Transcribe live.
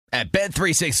At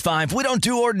Bet365, we don't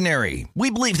do ordinary. We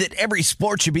believe that every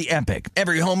sport should be epic.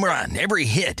 Every home run, every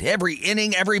hit, every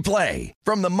inning, every play.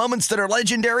 From the moments that are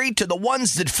legendary to the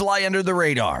ones that fly under the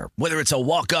radar. Whether it's a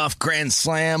walk-off grand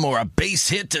slam or a base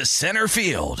hit to center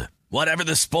field. Whatever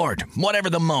the sport, whatever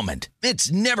the moment.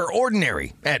 It's never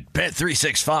ordinary at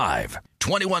Bet365.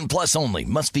 21 plus only.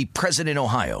 Must be present in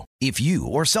Ohio. If you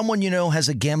or someone you know has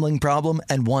a gambling problem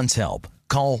and wants help,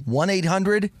 call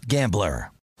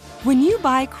 1-800-GAMBLER. When you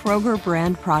buy Kroger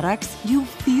brand products, you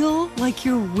feel like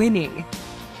you're winning.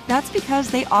 That's because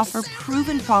they offer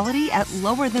proven quality at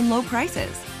lower than low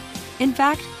prices. In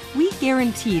fact, we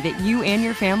guarantee that you and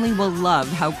your family will love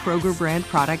how Kroger brand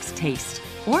products taste,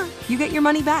 or you get your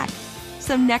money back.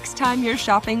 So next time you're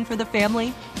shopping for the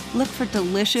family, look for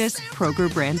delicious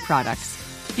Kroger brand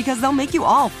products, because they'll make you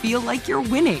all feel like you're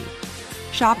winning.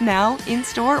 Shop now,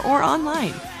 in-store, or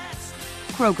online.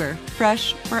 Kroger,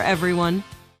 fresh for everyone.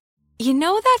 You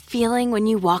know that feeling when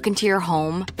you walk into your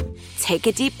home, take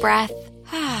a deep breath,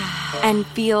 and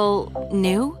feel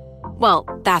new? Well,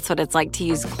 that's what it's like to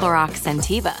use Clorox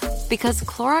Scentiva. Because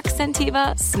Clorox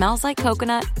Scentiva smells like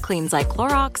coconut, cleans like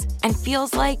Clorox, and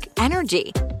feels like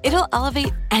energy. It'll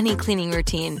elevate any cleaning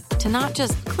routine to not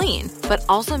just clean, but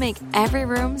also make every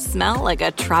room smell like a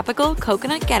tropical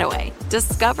coconut getaway.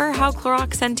 Discover how Clorox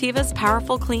Scentiva's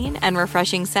powerful clean and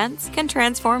refreshing scents can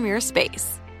transform your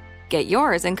space. Get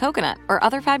yours in coconut or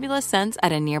other fabulous scents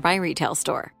at a nearby retail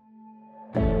store.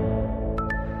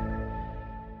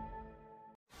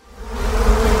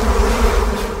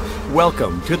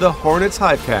 Welcome to the Hornets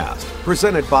Hivecast,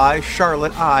 presented by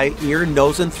Charlotte Eye, Ear,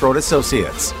 Nose, and Throat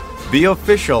Associates, the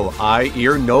official eye,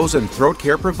 ear, nose, and throat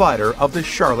care provider of the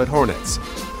Charlotte Hornets.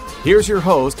 Here's your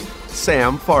host,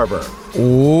 Sam Farber.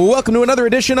 Welcome to another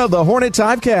edition of the Hornets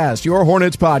Hivecast, your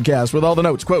Hornets podcast with all the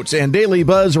notes, quotes, and daily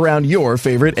buzz around your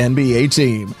favorite NBA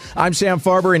team. I'm Sam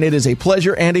Farber, and it is a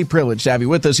pleasure and a privilege to have you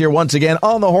with us here once again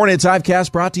on the Hornets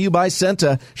Hivecast, brought to you by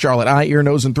Senta, Charlotte Eye, Ear,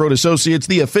 Nose, and Throat Associates,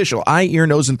 the official eye, ear,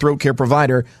 nose, and throat care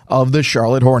provider of the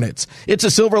Charlotte Hornets. It's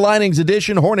a Silver Linings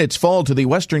edition. Hornets fall to the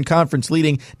Western Conference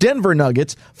leading Denver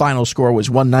Nuggets. Final score was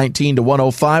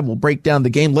 119-105. We'll break down the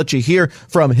game, let you hear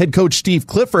from head coach Steve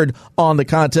Clifford on the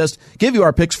contest, give you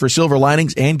our picks for Silver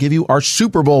Linings, and give you our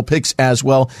Super Bowl picks as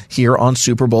well here on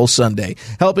Super Bowl Sunday.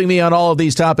 Helping me on all of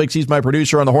these topics, he's my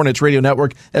producer on the Hornets Radio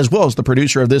Network, as well as the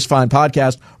producer of this fine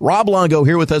podcast, Rob Longo,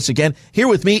 here with us again, here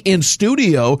with me in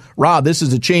studio. Rob, this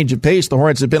is a change of pace. The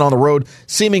Hornets have been on the road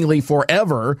seemingly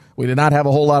forever. We did not have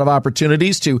a whole lot of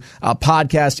opportunities to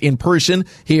podcast in person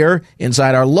here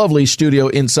inside our lovely studio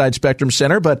inside Spectrum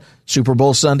Center, but Super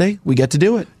Bowl Sunday, we get to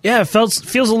do it. Yeah, it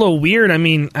feels a little weird. I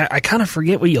mean, I kind of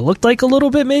forget what you looked like a little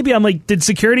bit, maybe. I'm like, did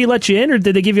security let you in, or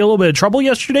did they give you a little bit of trouble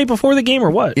yesterday before the game, or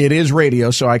what? It is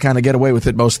radio, so I kind of get away with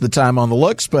it most of the time on the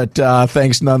looks, but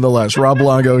thanks nonetheless. Rob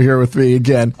Longo here with me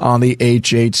again on the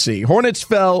HHC. Hornets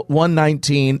fell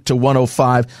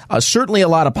 119-105. Certainly a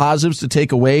lot of positives to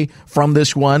take away from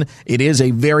this one. It is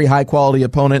a very high-quality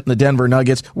opponent in the Denver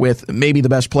Nuggets with maybe the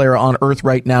best player on earth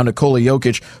right now, Nikola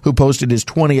Jokic, who posted his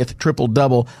 20th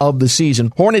triple-double of the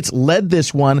season. Hornets led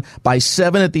this one by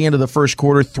 7 at the end of the first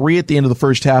quarter, 3 at the end of the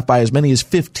first half, by as many as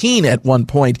 15 at one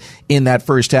point in that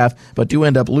first half, but do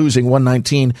end up losing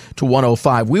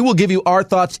 119-105. We will give you our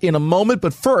thoughts in a moment,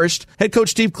 but first, head coach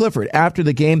Steve Clifford, after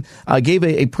the game, gave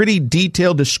a pretty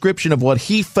detailed description of what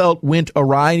he felt went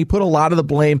awry, and he put a lot of the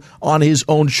blame on his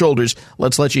own shoulders.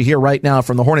 Let's let you hear right now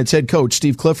from the Hornets head coach,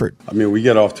 Steve Clifford. I mean, we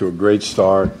get off to a great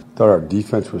start. Thought our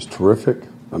defense was terrific.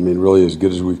 I mean, really as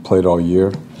good as we've played all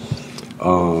year.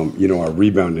 Our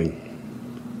rebounding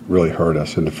really hurt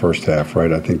us in the first half,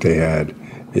 right? I think they had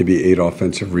maybe 8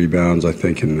 offensive rebounds, I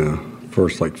think, in the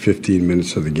first, 15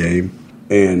 minutes of the game.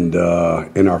 And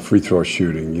in our free throw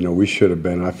shooting, we should have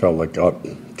been, I felt like, up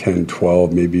 10,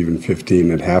 12, maybe even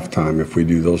 15 at halftime if we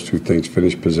do those two things,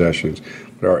 finish possessions.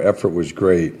 But our effort was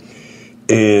great.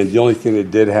 And the only thing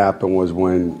that did happen was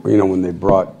when they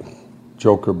brought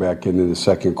Joker back in the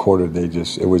second quarter,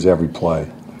 it was every play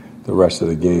the rest of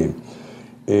the game.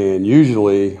 And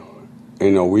usually,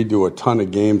 we do a ton of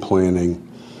game planning.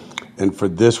 And for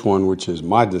this one, which is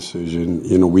my decision,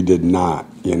 we did not.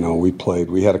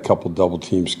 We had a couple double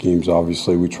team schemes,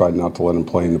 obviously. We tried not to let him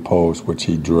play in the post, which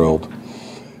he drilled.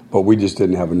 But we just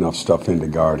didn't have enough stuff in to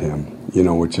guard him,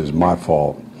 which is my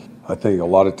fault. I think a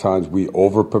lot of times we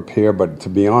over-prepare, but to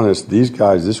be honest, these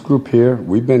guys, this group here,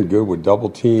 we've been good with double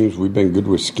teams. We've been good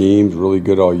with schemes, really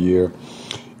good all year.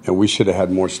 And we should have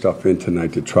had more stuff in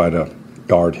tonight to try to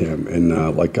guard him.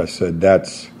 And like I said,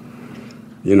 that's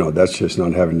just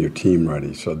not having your team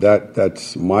ready. So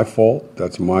that's my fault.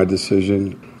 That's my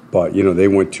decision. But, they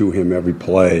went to him every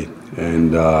play.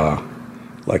 And,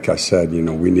 like I said,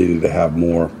 we needed to have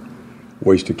more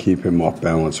ways to keep him off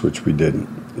balance, which we didn't.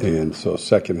 And so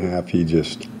second half, he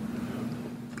just,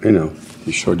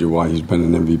 he showed you why he's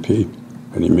been an MVP,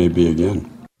 and he may be again.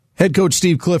 Head coach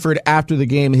Steve Clifford, after the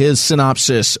game, his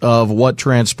synopsis of what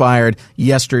transpired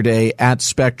yesterday at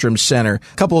Spectrum Center.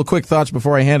 A couple of quick thoughts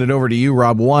before I hand it over to you,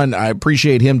 Rob. One, I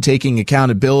appreciate him taking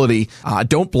accountability.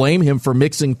 Don't blame him for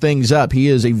mixing things up. He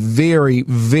is a very,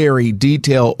 very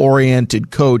detail-oriented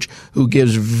coach who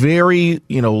gives very,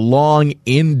 long,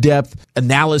 in-depth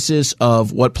analysis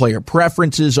of what player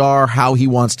preferences are, how he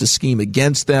wants to scheme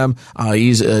against them.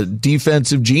 He's a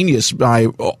defensive genius by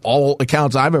all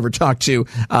accounts I've ever talked to.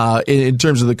 In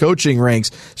terms of the coaching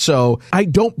ranks. So I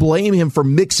don't blame him for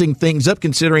mixing things up,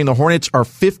 considering the Hornets are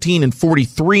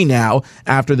 15-43 now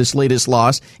after this latest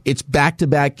loss. It's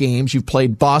back-to-back games. You've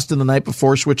played Boston the night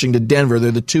before, switching to Denver.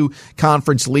 They're the two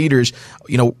conference leaders.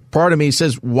 Part of me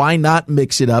says, why not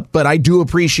mix it up? But I do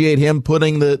appreciate him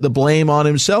putting the blame on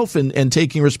himself and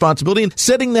taking responsibility and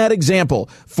setting that example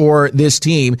for this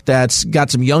team that's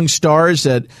got some young stars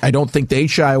that I don't think they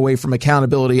shy away from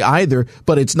accountability either,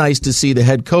 but it's nice to see the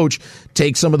head coach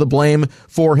take some of the blame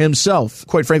for himself.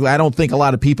 Quite frankly, I don't think a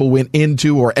lot of people went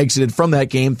into or exited from that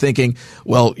game thinking,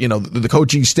 well, the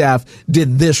coaching staff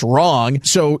did this wrong.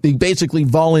 So he basically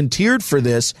volunteered for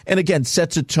this, and again,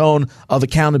 sets a tone of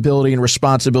accountability and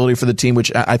responsibility for the team,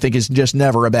 which I think is just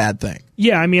never a bad thing.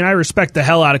 Yeah, I respect the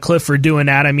hell out of Cliff for doing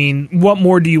that. What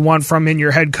more do you want from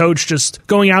your head coach? Just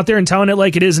going out there and telling it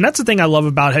like it is. And that's the thing I love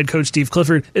about head coach Steve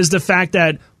Clifford, is the fact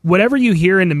that whatever you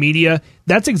hear in the media,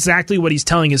 that's exactly what he's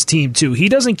telling his team, too. He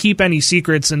doesn't keep any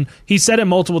secrets, and he said it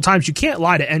multiple times. You can't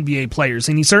lie to NBA players,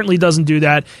 and he certainly doesn't do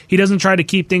that. He doesn't try to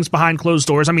keep things behind closed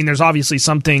doors. There's obviously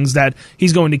some things that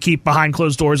he's going to keep behind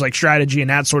closed doors, like strategy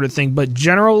and that sort of thing, but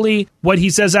generally, what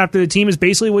he says after the team is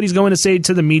basically what he's going to say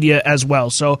to the media as well.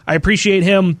 So I appreciate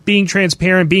him being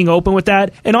transparent, being open with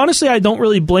that, and honestly, I don't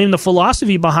really blame the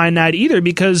philosophy behind that either,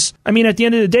 because, at the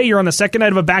end of the day, you're on the second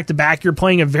night of a back-to-back, you're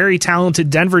playing a very talented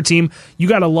Denver team, you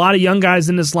got a lot of young guys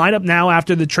in this lineup now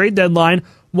after the trade deadline.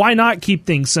 Why not keep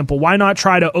things simple? Why not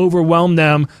try to overwhelm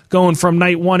them going from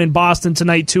night one in Boston to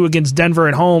night two against Denver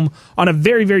at home on a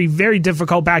very, very, very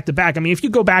difficult back-to-back? If you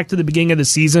go back to the beginning of the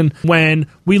season when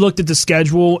we looked at the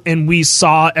schedule and we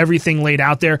saw everything laid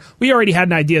out there, we already had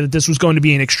an idea that this was going to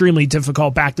be an extremely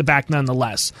difficult back-to-back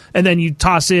nonetheless. And then you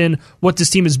toss in what this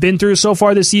team has been through so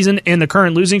far this season and the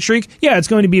current losing streak, yeah, it's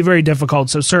going to be very difficult.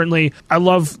 So certainly I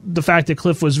love the fact that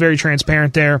Cliff was very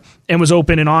transparent there and was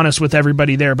open and honest with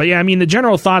everybody there. But yeah, the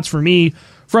general thoughts for me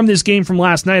from this game from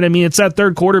last night, it's that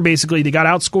third quarter basically. They got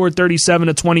outscored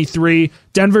 37-23.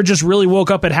 Denver just really woke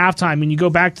up at halftime. When you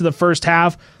go back to the first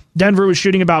half, Denver was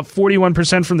shooting about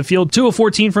 41% from the field, 2 of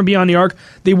 14 from beyond the arc.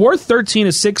 They were 13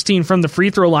 of 16 from the free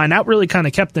throw line. That really kind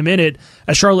of kept them in it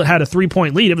as Charlotte had a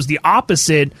 3-point lead. It was the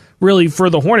opposite really for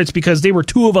the Hornets because they were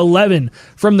 2 of 11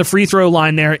 from the free throw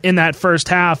line there in that first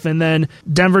half. And then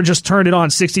Denver just turned it on,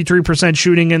 63%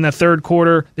 shooting in the third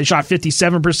quarter. They shot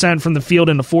 57% from the field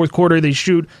in the fourth quarter. They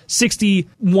shoot 61%,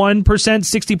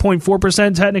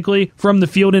 60.4% technically from the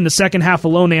field in the second half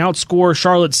alone. They outscore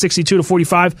Charlotte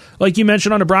 62-45. Like you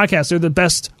mentioned on the broadcast, they're the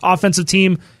best offensive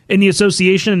team in the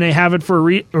association, and they have it for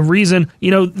a reason.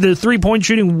 The three-point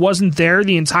shooting wasn't there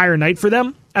the entire night for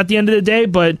them at the end of the day,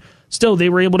 but still, they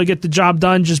were able to get the job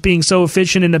done just being so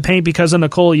efficient in the paint because of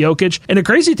Nikola Jokic. And the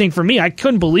crazy thing for me, I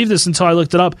couldn't believe this until I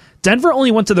looked it up. Denver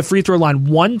only went to the free throw line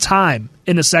one time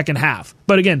in the second half.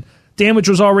 But again, damage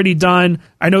was already done.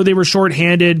 I know they were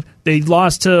shorthanded. They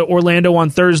lost to Orlando on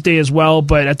Thursday as well.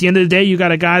 But at the end of the day, you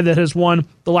got a guy that has won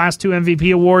the last 2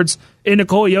 MVP awards in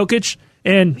Nikola Jokic.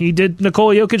 And he did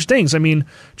Nikola Jokic things.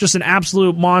 Just an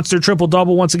absolute monster.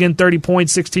 Triple-double, once again, 30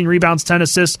 points, 16 rebounds, 10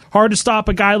 assists. Hard to stop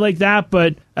a guy like that,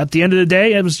 but at the end of the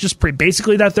day, it was just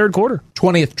basically that third quarter.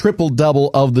 20th triple-double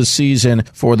of the season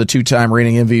for the 2-time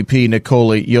reigning MVP,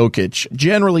 Nikola Jokic.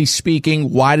 Generally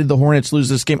speaking, why did the Hornets lose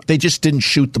this game? They just didn't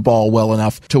shoot the ball well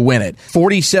enough to win it.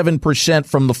 47%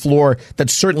 from the floor.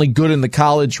 That's certainly good in the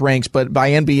college ranks, but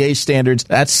by NBA standards,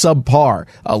 that's subpar.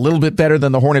 A little bit better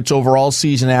than the Hornets' overall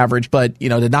season average, but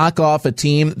to knock off a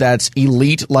team that's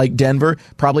elite like Denver,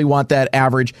 probably want that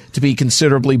average to be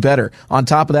considerably better. On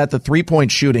top of that, the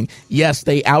three-point shooting. Yes,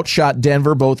 they They outshot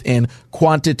Denver both in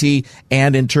quantity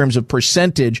and in terms of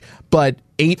percentage, but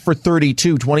 8 for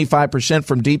 32, 25%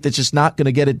 from deep. That's just not going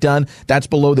to get it done. That's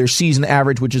below their season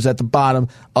average, which is at the bottom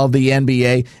of the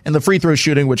NBA. And the free throw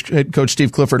shooting, which Coach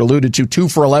Steve Clifford alluded to, 2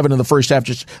 for 11 in the first half,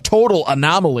 just total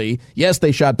anomaly. Yes,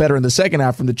 they shot better in the second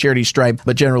half from the charity stripe,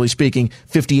 but generally speaking,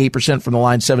 58% from the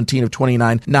line, 17 of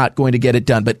 29, not going to get it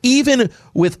done. But even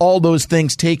with all those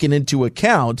things taken into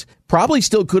account, probably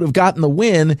still could have gotten the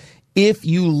win if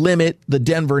you limit the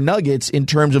Denver Nuggets in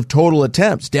terms of total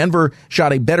attempts. Denver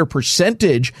shot a better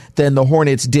percentage than the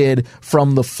Hornets did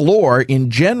from the floor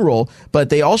in general, but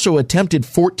they also attempted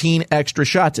 14 extra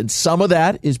shots. And some of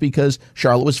that is because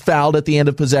Charlotte was fouled at the end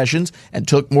of possessions and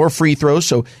took more free throws,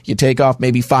 so you take off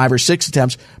maybe 5 or 6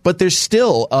 attempts, but there's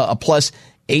still a plus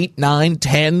 8, 9,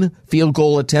 10 field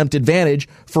goal attempt advantage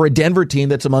for a Denver team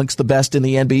that's amongst the best in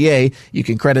the NBA. You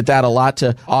can credit that a lot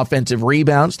to offensive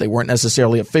rebounds. They weren't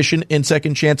necessarily efficient in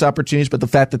second chance opportunities, but the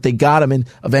fact that they got them and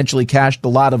eventually cashed a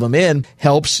lot of them in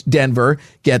helps Denver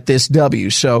get this W.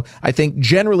 So I think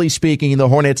generally speaking, the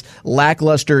Hornets'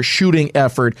 lackluster shooting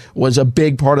effort was a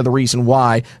big part of the reason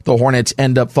why the Hornets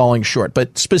end up falling short.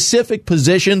 But specific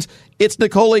positions, it's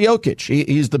Nikola Jokic.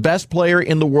 He's the best player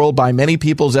in the world by many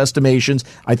people's estimations.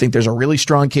 I think there's a really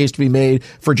strong case to be made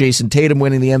for Jason Tatum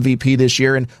winning the MVP this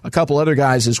year, and a couple other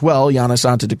guys as well. Giannis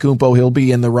Antetokounmpo, he'll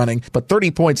be in the running. But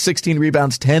 30 points, 16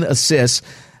 rebounds, 10 assists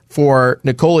for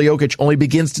Nikola Jokic only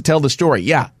begins to tell the story.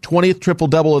 Yeah, 20th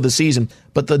triple-double of the season,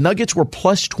 but the Nuggets were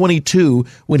plus 22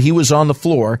 when he was on the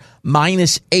floor,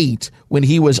 minus 8 when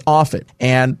he was off it.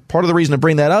 And part of the reason to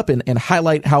bring that up and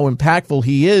highlight how impactful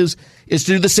he is to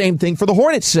do the same thing for the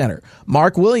Hornets center.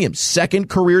 Mark Williams, second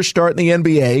career start in the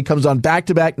NBA, comes on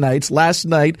back-to-back nights. Last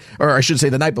night, or I should say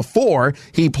the night before,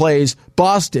 he plays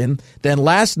Boston. Then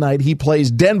last night, he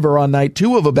plays Denver on night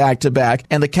 2 of a back-to-back.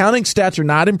 And the counting stats are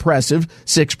not impressive.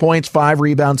 6 points, 5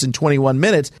 rebounds in 21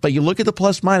 minutes. But you look at the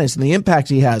plus-minus and the impact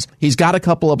he has. He's got a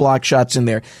couple of block shots in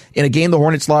there. In a game the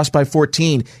Hornets lost by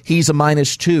 14, he's a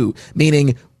 -2,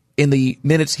 meaning in the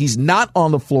minutes he's not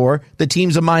on the floor, the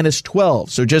team's a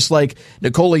 -12. So just like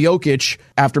Nikola Jokic,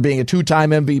 after being a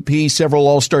 2-time MVP, several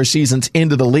All-Star seasons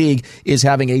into the league, is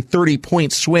having a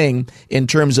 30-point swing in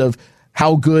terms of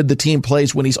how good the team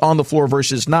plays when he's on the floor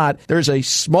versus not. There's a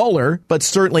smaller, but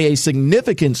certainly a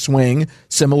significant swing,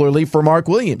 similarly for Mark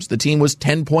Williams. The team was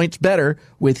 10 points better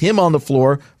with him on the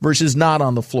floor versus not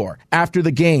on the floor. After the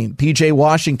game, P.J.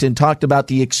 Washington talked about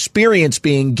the experience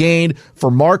being gained for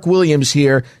Mark Williams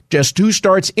here, just 2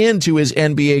 starts into his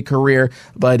NBA career,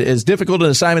 but as difficult an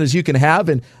assignment as you can have,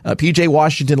 and P.J.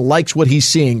 Washington likes what he's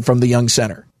seeing from the young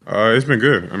center. It's been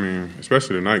good. I mean,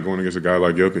 especially tonight going against a guy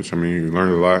like Jokic. I mean, you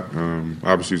learned a lot.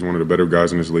 Obviously, he's one of the better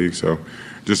guys in this league. So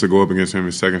just to go up against him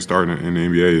his second start in the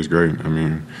NBA is great. I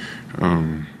mean,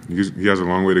 he has a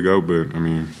long way to go, but, I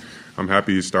mean, I'm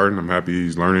happy he's starting. I'm happy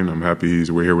he's learning. I'm happy he's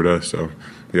here with us. So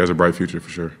he has a bright future for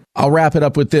sure. I'll wrap it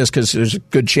up with this because there's a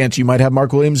good chance you might have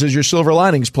Mark Williams as your silver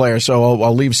linings player, so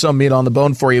I'll leave some meat on the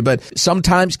bone for you. But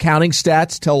sometimes counting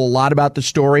stats tell a lot about the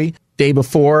story. Day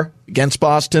before, against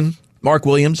Boston, Mark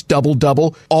Williams,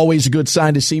 double-double, always a good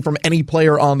sign to see from any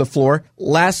player on the floor.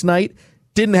 Last night,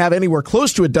 didn't have anywhere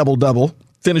close to a double-double.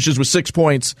 Finishes with 6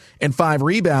 points and 5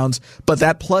 rebounds, but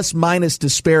that plus-minus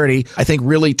disparity, I think,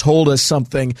 really told us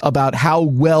something about how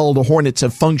well the Hornets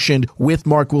have functioned with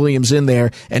Mark Williams in there.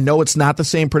 And no, it's not the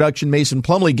same production Mason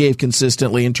Plumlee gave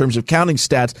consistently in terms of counting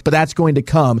stats, but that's going to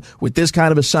come with this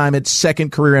kind of assignment,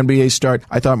 second career NBA start.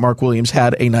 I thought Mark Williams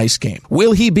had a nice game.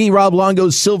 Will he be Rob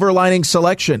Longo's silver lining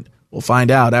selection? We'll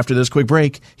find out after this quick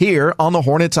break here on the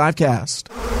Hornets Hivecast.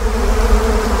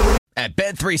 At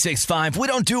Bet365, we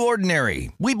don't do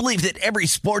ordinary. We believe that every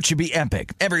sport should be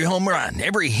epic. Every home run,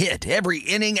 every hit, every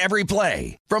inning, every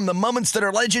play. From the moments that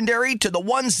are legendary to the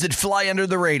ones that fly under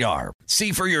the radar.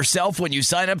 See for yourself when you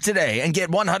sign up today and get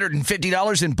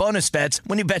 $150 in bonus bets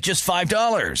when you bet just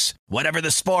 $5. Whatever the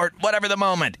sport, whatever the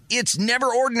moment, it's never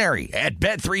ordinary at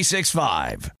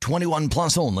Bet365. 21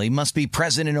 plus only. Must be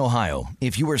present in Ohio.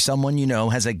 If you or someone you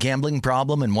know has a gambling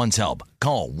problem and wants help,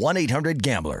 call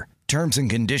 1-800-GAMBLER. Terms and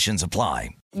conditions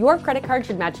apply. Your credit card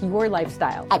should match your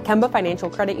lifestyle. At Kemba Financial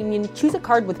Credit Union, choose a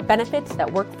card with benefits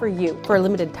that work for you. For a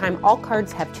limited time, all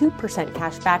cards have 2%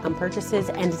 cash back on purchases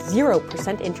and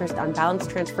 0% interest on balance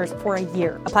transfers for a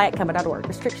year. Apply at Kemba.org.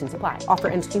 Restrictions apply. Offer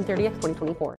ends June 30th,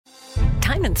 2024.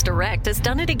 Diamonds Direct has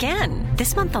done it again.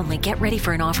 This month only, get ready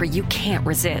for an offer you can't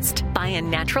resist. Buy a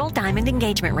natural diamond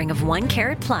engagement ring of 1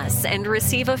 carat plus and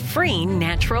receive a free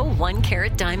natural 1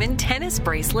 carat diamond tennis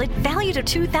bracelet valued at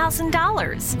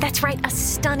 $2,000. That's right, a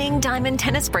stunning diamond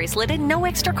tennis bracelet at no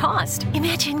extra cost.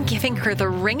 Imagine giving her the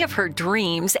ring of her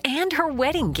dreams and her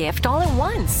wedding gift all at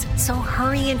once. So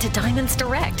hurry into Diamonds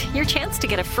Direct. Your chance to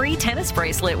get a free tennis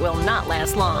bracelet will not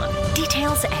last long.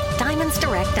 Details at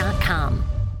diamondsdirect.com.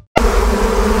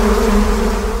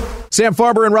 Sam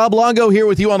Farber and Rob Longo here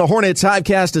with you on the Hornets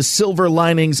Hivecast, a Silver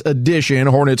Linings edition.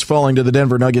 Hornets falling to the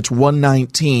Denver Nuggets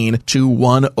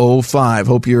 119-105.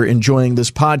 Hope you're enjoying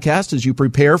this podcast as you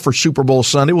prepare for Super Bowl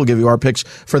Sunday. We'll give you our picks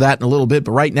for that in a little bit,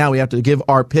 but right now we have to give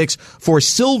our picks for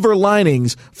Silver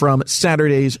Linings from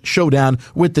Saturday's showdown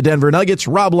with the Denver Nuggets.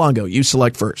 Rob Longo, you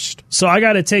select first. So I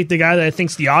got to take the guy that I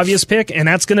think's the obvious pick, and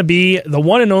that's going to be the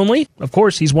one and only. Of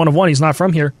course, he's one of one. He's not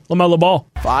from here. LaMelo Ball.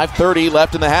 5:30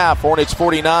 left in the half. Hornets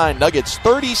 49. Nuggets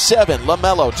 37.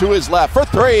 LaMelo to his left for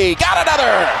three. Got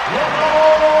another!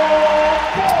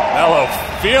 LaMelo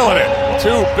feeling it.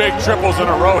 Two big triples in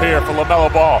a row here for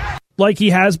LaMelo Ball. Like he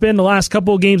has been the last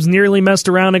couple of games, nearly messed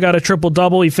around and got a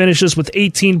triple-double. He finishes with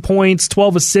 18 points,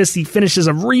 12 assists. He finishes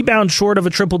a rebound short of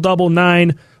a triple-double,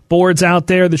 9 boards out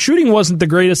there. The shooting wasn't the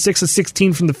greatest, 6 of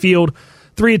 16 from the field.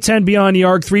 3 of 10 beyond the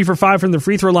arc, 3 for 5 from the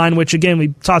free throw line, which, again, we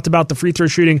talked about the free throw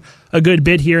shooting a good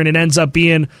bit here, and it ends up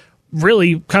being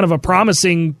really kind of a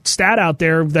promising stat out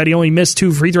there that he only missed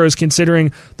 2 free throws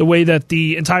considering the way that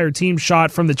the entire team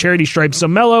shot from the charity stripe. So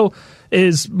Melo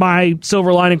is my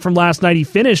silver lining from last night. He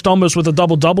finished almost with a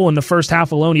double-double in the first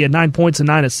half alone. He had 9 points and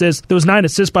 9 assists. Those 9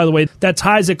 assists, by the way, that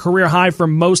ties a career high for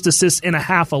most assists in a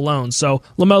half alone. So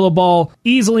LaMelo Ball,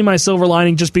 easily my silver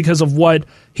lining just because of what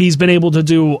he's been able to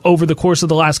do over the course of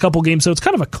the last couple games. So it's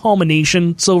kind of a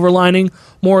culmination silver lining,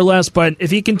 more or less. But if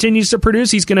he continues to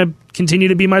produce, he's going to continue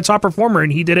to be my top performer,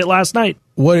 and he did it last night.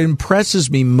 What impresses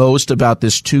me most about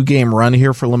this 2-game run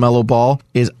here for LaMelo Ball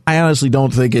is I honestly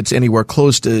don't think it's anywhere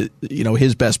close to,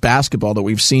 his best basketball that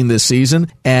we've seen this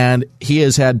season. And he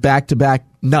has had back-to-back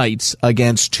nights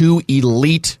against 2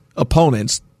 elite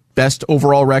opponents. Best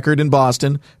overall record in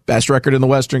Boston, best record in the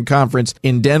Western Conference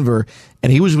in Denver, and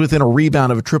he was within a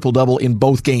rebound of a triple-double in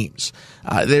both games.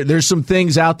 There's some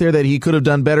things out there that he could have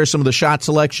done better. Some of the shot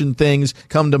selection things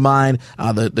come to mind.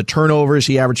 The turnovers,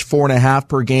 he averaged 4.5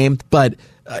 per game, but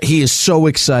he is so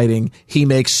exciting. He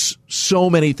makes so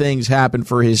many things happen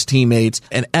for his teammates,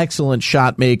 an excellent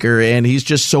shot maker, and he's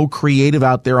just so creative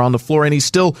out there on the floor, and he's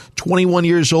still 21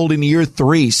 years old in year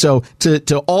 3. So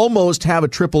to almost have a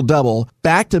triple-double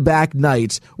back-to-back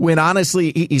nights when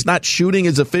honestly he's not shooting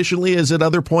as efficiently as at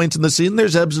other points in the season.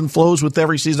 There's ebbs and flows with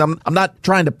every season. I'm not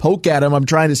trying to poke at him. I'm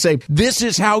trying to say this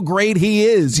is how great he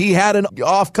is. He had an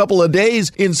off couple of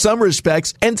days in some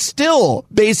respects and still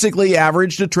basically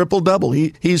averaged a triple-double.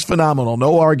 He's phenomenal.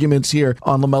 No arguments here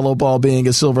on LaMelo Ball being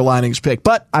a silver linings pick,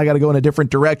 but I got to go in a different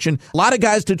direction. A lot of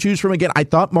guys to choose from. Again, I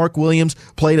thought Mark Williams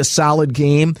played a solid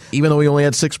game, even though he only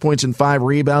had 6 points and 5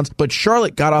 rebounds, but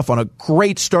Charlotte got off on a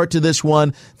great start to this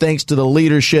one thanks to the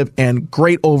leadership and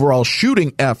great overall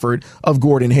shooting effort of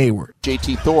Gordon Hayward.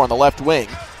 JT Thor on the left wing.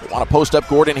 They want to post up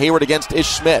Gordon Hayward against Ish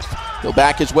Smith. He'll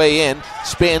back his way in,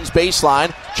 spins,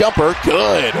 baseline, jumper,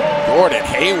 good. Gordon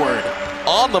Hayward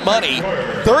on the money,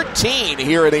 13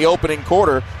 here in the opening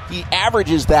quarter. He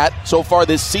averages that so far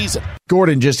this season.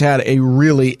 Gordon just had a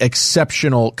really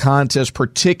exceptional contest,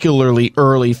 particularly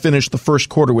early. Finished the first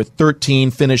quarter with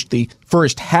 13, finished the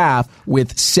first half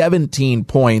with 17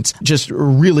 points. Just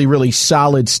really, really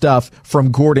solid stuff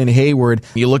from Gordon Hayward.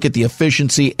 You look at the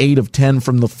efficiency, 8 of 10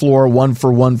 from the floor, 1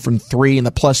 for 1 from 3. In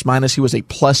the plus-minus, he was a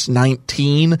plus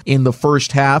 19 in the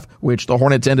first half, which the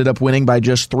Hornets ended up winning by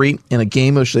just 3 in a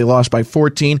game which they lost by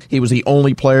 14. He was the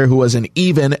only player who was an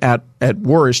even at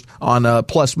worst on a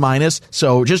plus-minus.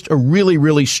 So just a really,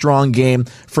 really strong game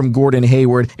from Gordon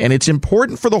Hayward. And it's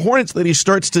important for the Hornets that he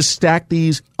starts to stack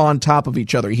these on top of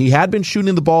each other. He had been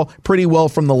shooting the ball pretty well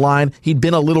from the line. He'd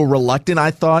been a little reluctant,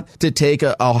 I thought, to take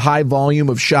a high volume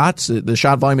of shots. The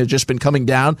shot volume has just been coming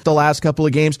down the last couple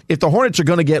of games. If the Hornets are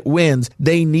going to get wins,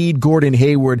 they need Gordon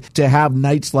Hayward to have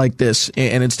nights like this.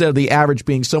 And instead of the average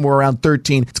being somewhere around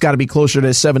 13, it's got to be closer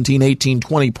to 17, 18,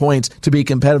 20 points to be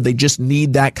competitive. They just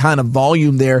need that kind of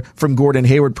volume there from Gordon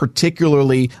Hayward,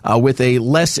 particularly with a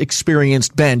less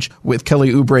experienced bench with Kelly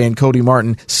Oubre and Cody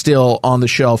Martin still on the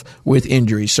shelf with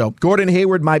injuries. So Gordon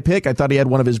Hayward, my pick. I thought he had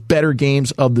one of his better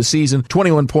games of the season.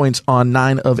 21 points on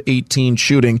 9 of 18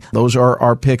 shooting. Those are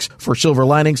our picks for silver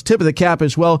linings. Tip of the cap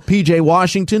as well. PJ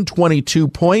Washington, 22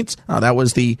 points. That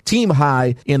was the team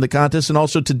high in the contest. And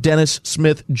also to Dennis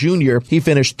Smith Jr. He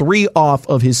finished 3 off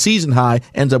of his season high,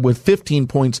 ends up with 15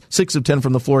 points, 6 of 10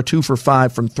 from the floor, 2 for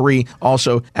 5 from 3.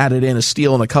 Also added in a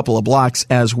steal and a couple of blocks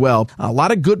as well. A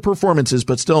lot of good performances,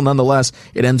 but still nonetheless,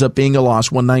 it ends up being a loss.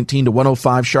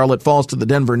 119-105. Charlotte falls to the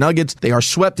Denver Nuggets. They are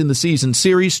swept in the season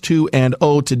series,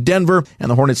 2-0 to Denver,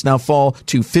 and the Hornets now fall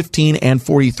to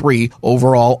 15-43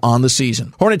 overall on the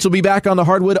season. Hornets will be back on the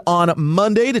hardwood on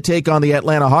Monday to take on the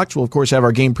Atlanta Hawks. We'll, of course, have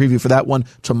our game preview for that one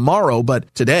tomorrow,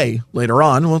 but today, later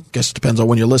on, well, I guess it depends on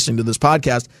when you're listening to this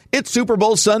podcast, it's Super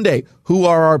Bowl Sunday. Who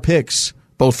are our picks,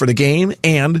 both for the game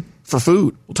and for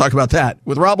food? We'll talk about that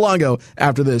with Rob Longo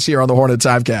after this here on the Hornets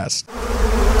Hivecast.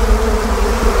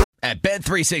 At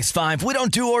Bet365, we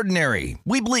don't do ordinary.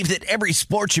 We believe that every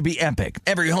sport should be epic.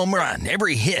 Every home run,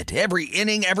 every hit, every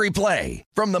inning, every play.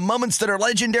 From the moments that are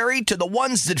legendary to the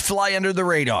ones that fly under the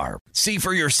radar. See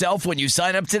for yourself when you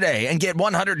sign up today and get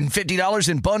 $150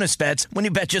 in bonus bets when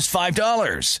you bet just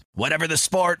 $5. Whatever the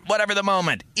sport, whatever the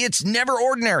moment, it's never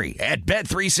ordinary at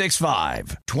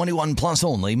Bet365. 21 plus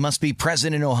only. Must be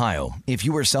present in Ohio. If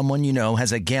you or someone you know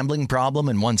has a gambling problem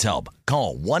and wants help,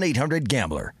 call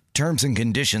 1-800-GAMBLER. Terms and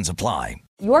conditions apply.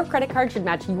 Your credit card should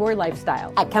match your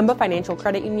lifestyle. At Kemba Financial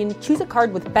Credit Union, choose a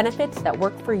card with benefits that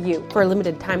work for you. For a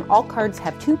limited time, all cards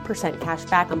have 2% cash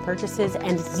back on purchases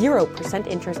and 0%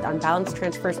 interest on balance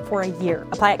transfers for a year.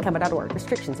 Apply at Kemba.org.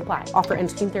 Restrictions apply. Offer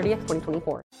ends June 30th,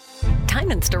 2024.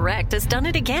 Diamonds Direct has done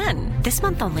it again. This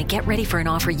month only, get ready for an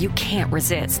offer you can't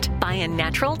resist. Buy a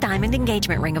natural diamond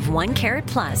engagement ring of 1 carat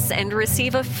plus and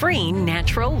receive a free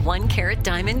natural 1 carat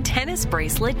diamond tennis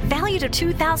bracelet valued at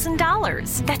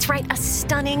 $2,000. That's right, a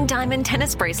stunning diamond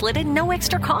tennis bracelet at no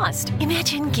extra cost.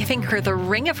 Imagine giving her the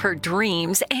ring of her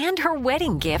dreams and her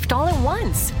wedding gift all at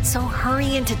once. So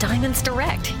hurry into Diamonds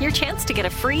Direct. Your chance to get a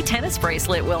free tennis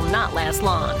bracelet will not last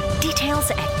long.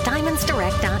 Details at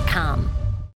diamondsdirect.com.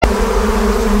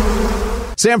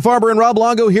 Sam Farber and Rob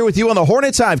Longo here with you on the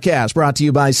Hornets Hivecast, brought to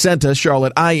you by Senta,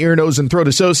 Charlotte Eye, Ear, Nose, and Throat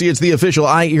Associates, the official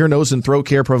eye, ear, nose, and throat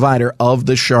care provider of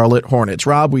the Charlotte Hornets.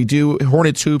 Rob, we do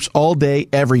Hornets hoops all day,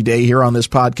 every day here on this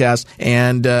podcast,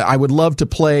 and I would love to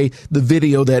play the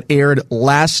video that aired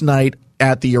last night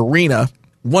at the arena.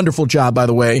 Wonderful job, by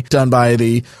the way, done by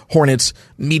the Hornets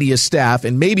media staff.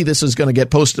 And maybe this is going to get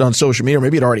posted on social media, or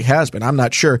maybe it already has been. I'm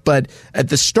not sure. But at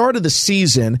the start of the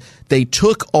season, they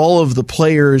took all of the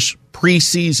players'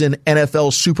 preseason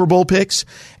NFL Super Bowl picks,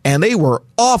 and they were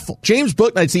awful. James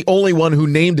Bouknight's the only one who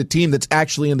named a team that's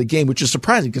actually in the game, which is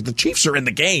surprising because the Chiefs are in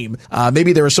the game.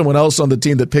 Maybe there was someone else on the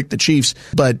team that picked the Chiefs,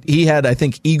 but he had, I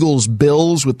think,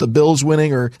 Eagles-Bills with the Bills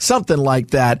winning or something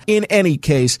like that. In any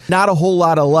case, not a whole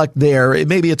lot of luck there.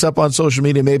 Maybe it's up on social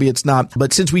media, maybe it's not.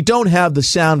 But since we don't have the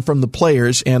sound from the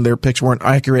players and their picks weren't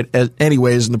accurate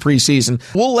anyways in the preseason,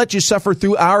 we'll let you suffer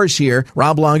through ours here.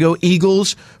 Rob Longo,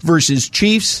 Eagles versus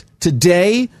Chiefs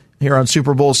today here on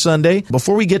Super Bowl Sunday.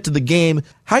 Before we get to the game,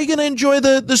 how are you going to enjoy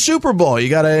the Super Bowl? You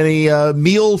got any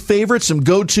meal favorites, some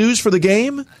go-tos for the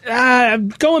game? I'm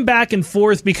going back and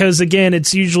forth because, again,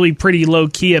 it's usually pretty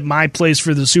low-key at my place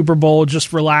for the Super Bowl,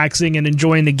 just relaxing and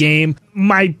enjoying the game.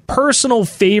 My personal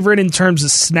favorite in terms of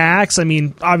snacks, I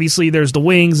mean, obviously there's the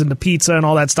wings and the pizza and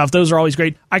all that stuff. Those are always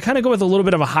great. I kind of go with a little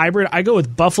bit of a hybrid. I go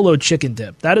with buffalo chicken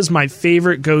dip. That is my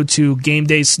favorite go-to game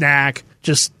day snack.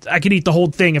 Just, I could eat the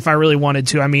whole thing if I really wanted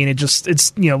to. I mean, it's,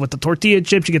 with the tortilla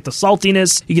chips, you get the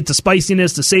saltiness, you get the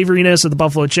spiciness, the savoriness of the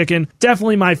buffalo chicken.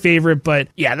 Definitely my favorite, but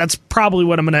yeah, that's probably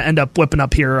what I'm going to end up whipping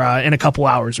up here in a couple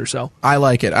hours or so. I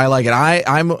like it.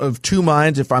 I'm of two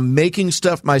minds. If I'm making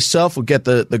stuff myself, we'll get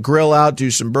the grill out, do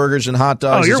some burgers and hot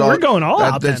dogs. We're going all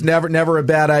out. That's never a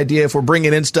bad idea. If we're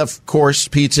bringing in stuff, of course,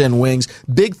 pizza and wings.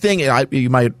 Big thing, you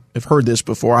might have heard this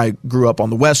before. I grew up on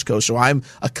the West Coast, so I'm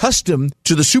accustomed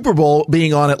to the Super Bowl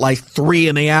being on at like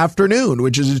 3 p.m,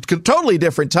 which is a totally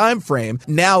different time frame.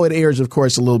 Now it airs, of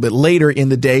course, a little bit later in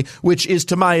the day, which is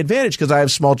to my advantage because I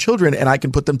have small children and I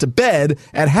can put them to bed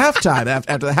at halftime.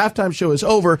 After the halftime show is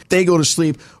over, they go to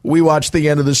sleep. We watch the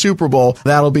end of the Super Bowl.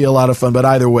 That'll be a lot of fun, but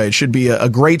either way, it should be a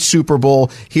great Super Bowl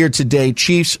here today.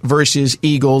 Chiefs versus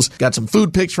Eagles. Got some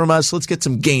food picks from us. Let's get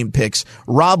some game picks.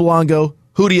 Rob Longo,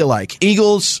 who do you like,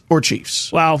 Eagles or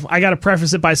Chiefs? Well, I got to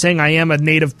preface it by saying I am a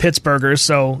native Pittsburgher,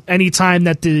 so anytime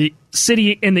that the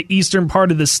city in the eastern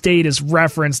part of the state is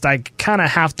referenced, I kind of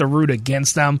have to root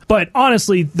against them. But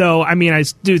honestly, though, I mean, I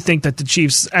do think that the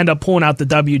Chiefs end up pulling out the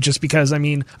W just because, I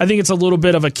mean, I think it's a little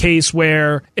bit of a case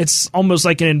where it's almost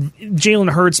like Jalen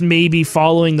Hurts maybe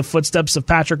following the footsteps of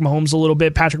Patrick Mahomes a little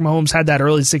bit. Patrick Mahomes had that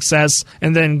early success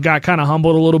and then got kind of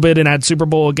humbled a little bit in that Super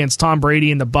Bowl against Tom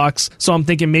Brady and the Bucs. So I'm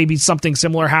thinking maybe something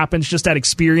similar happens, just that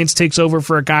experience takes over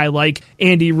for a guy like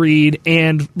Andy Reid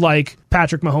and like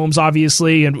Patrick Mahomes,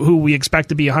 obviously, and who we expect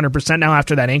to be 100% now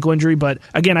after that ankle injury. But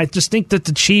again, I just think that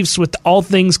the Chiefs, with all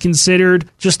things considered,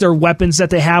 just their weapons that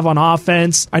they have on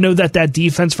offense, I know that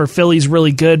defense for Philly is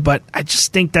really good, but I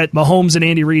just think that Mahomes and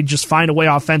Andy Reid just find a way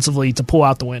offensively to pull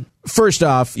out the win. First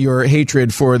off, your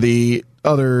hatred for the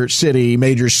other city,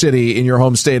 major city in your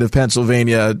home state of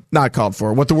Pennsylvania, not called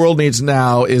for. What the world needs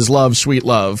now is love, sweet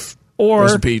love. Or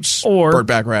Rest in peace, Burt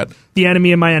Baccarat. The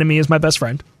enemy of my enemy is my best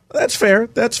friend. That's fair.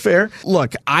 That's fair.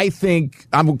 Look, I think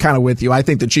I'm kind of with you. I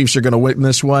think the Chiefs are going to win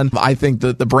this one. I think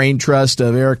that the brain trust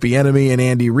of Eric Bieniemy and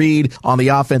Andy Reid on the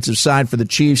offensive side for the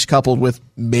Chiefs, coupled with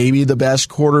maybe the best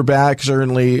quarterback,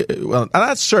 certainly, well,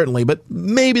 not certainly, but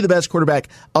maybe the best quarterback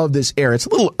of this era. It's a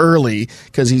little early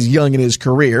because he's young in his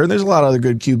career. There's a lot of other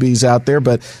good QBs out there,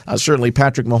 but certainly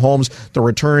Patrick Mahomes, the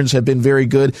returns have been very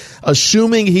good.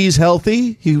 Assuming he's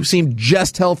healthy, he seemed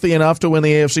just healthy enough to win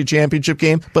the AFC Championship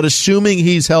game, but assuming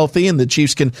he's healthy and the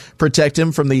Chiefs can protect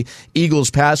him from the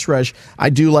Eagles pass rush, I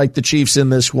do like the Chiefs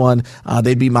in this one.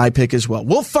 They'd be my pick as well.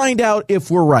 We'll find out if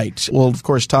we're right. We'll, of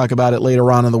course, talk about it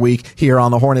later on in the week here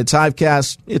on the Hornets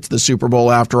Hivecast. It's the Super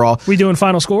Bowl after all. We doing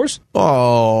final scores?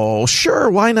 Oh, sure.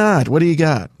 Why not? What do you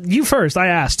got? You first. I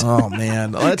asked. Oh,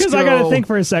 man. Let's Because I got to think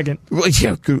for a second. Well,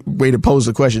 yeah, good way to pose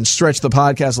the question. Stretch the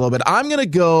podcast a little bit. I'm going to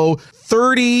go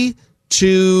 30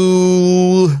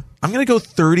 to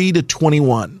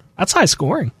 21. That's high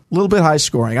scoring. A little bit high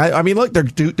scoring. I mean, look,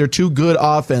 they're two good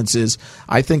offenses.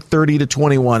 I think 30 to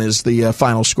 21 is the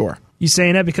final score. You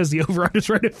saying that because the over-under is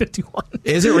right at 51.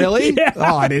 Is it really? Yeah.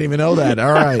 Oh, I didn't even know that.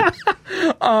 All right.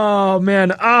 Oh,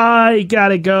 man. I got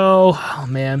to go. Oh,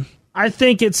 man. I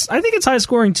think it's high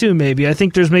scoring too, maybe. I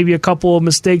think there's maybe a couple of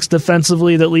mistakes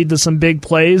defensively that lead to some big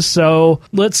plays. So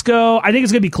let's go. I think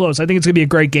it's going to be close. I think it's going to be a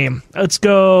great game. Let's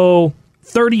go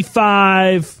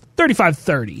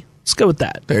 35-30. Let's go with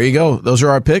that. There you go. Those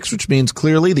are our picks, which means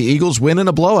clearly the Eagles win in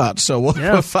a blowout. So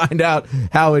we'll find out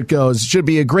how it goes. It should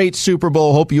be a great Super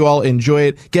Bowl. Hope you all enjoy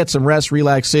it. Get some rest,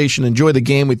 relaxation, enjoy the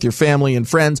game with your family and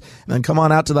friends, and then come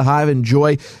on out to the Hive.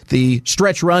 Enjoy the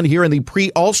stretch run here in the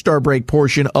pre-All-Star break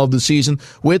portion of the season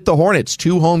with the Hornets.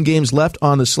 2 home games left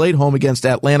on the slate, home against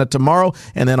Atlanta tomorrow,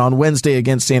 and then on Wednesday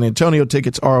against San Antonio.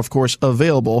 Tickets are, of course,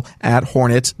 available at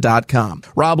Hornets.com.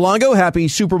 Rob Longo, happy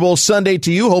Super Bowl Sunday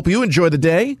to you. Hope you enjoy the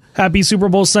day. Happy Super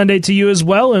Bowl Sunday to you as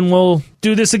well, and we'll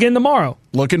do this again tomorrow.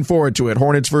 Looking forward to it.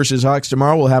 Hornets versus Hawks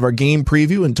tomorrow. We'll have our game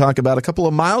preview and talk about a couple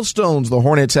of milestones the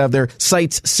Hornets have their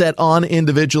sights set on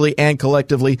individually and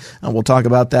collectively, and we'll talk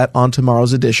about that on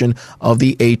tomorrow's edition of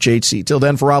the HHC. Till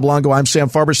then, for Rob Longo, I'm Sam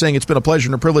Farber saying it's been a pleasure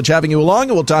and a privilege having you along,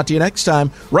 and we'll talk to you next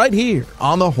time right here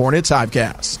on the Hornets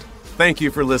Hivecast. Thank you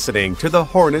for listening to the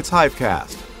Hornets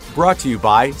Hivecast, brought to you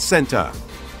by Senta,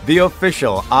 the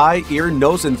official eye, ear,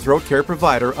 nose, and throat care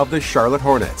provider of the Charlotte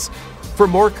Hornets. For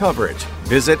more coverage,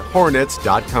 visit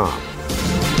Hornets.com.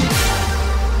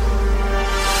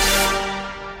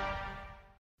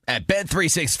 At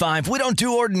Bet365, we don't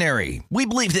do ordinary. We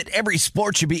believe that every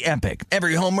sport should be epic.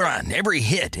 Every home run, every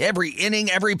hit, every inning,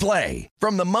 every play.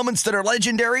 From the moments that are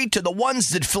legendary to the ones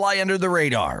that fly under the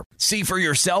radar. See for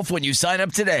yourself when you sign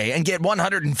up today and get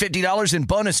 $150 in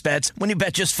bonus bets when you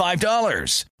bet just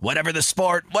 $5. Whatever the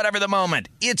sport, whatever the moment,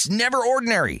 it's never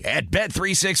ordinary at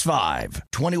Bet365.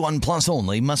 21 plus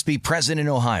only. Must be present in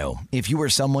Ohio. If you or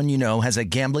someone you know has a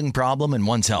gambling problem and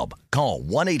wants help, call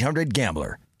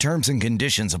 1-800-GAMBLER. Terms and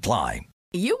conditions apply.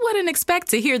 You wouldn't expect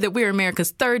to hear that we're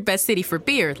America's 3rd best city for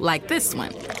beer like this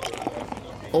one.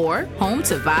 Or home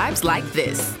to vibes like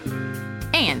this.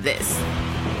 And this.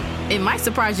 It might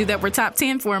surprise you that we're top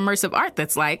 10 for immersive art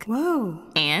that's like, whoa.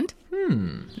 And,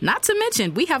 not to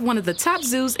mention, we have one of the top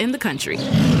zoos in the country.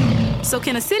 So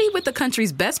can a city with the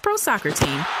country's best pro soccer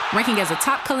team, ranking as a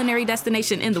top culinary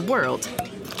destination in the world,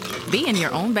 be in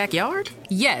your own backyard?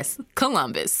 Yes,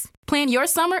 Columbus. Plan your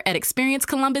summer at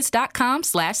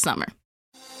experiencecolumbus.com/summer.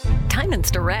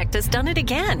 Diamonds Direct has done it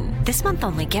again. This month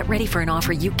only, get ready for an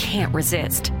offer you can't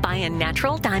resist. Buy a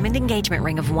natural diamond engagement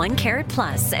ring of 1 carat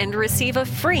plus and receive a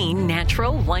free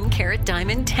natural 1 carat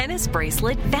diamond tennis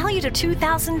bracelet valued at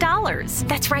 $2,000.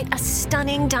 That's right, a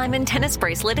stunning diamond tennis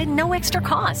bracelet at no extra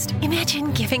cost.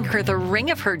 Imagine giving her the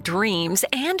ring of her dreams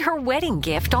and her wedding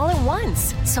gift all at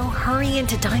once. So hurry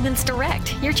into Diamonds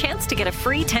Direct. Your chance to get a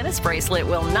free tennis bracelet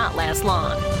will not last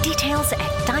long. Details at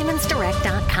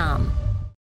diamondsdirect.com.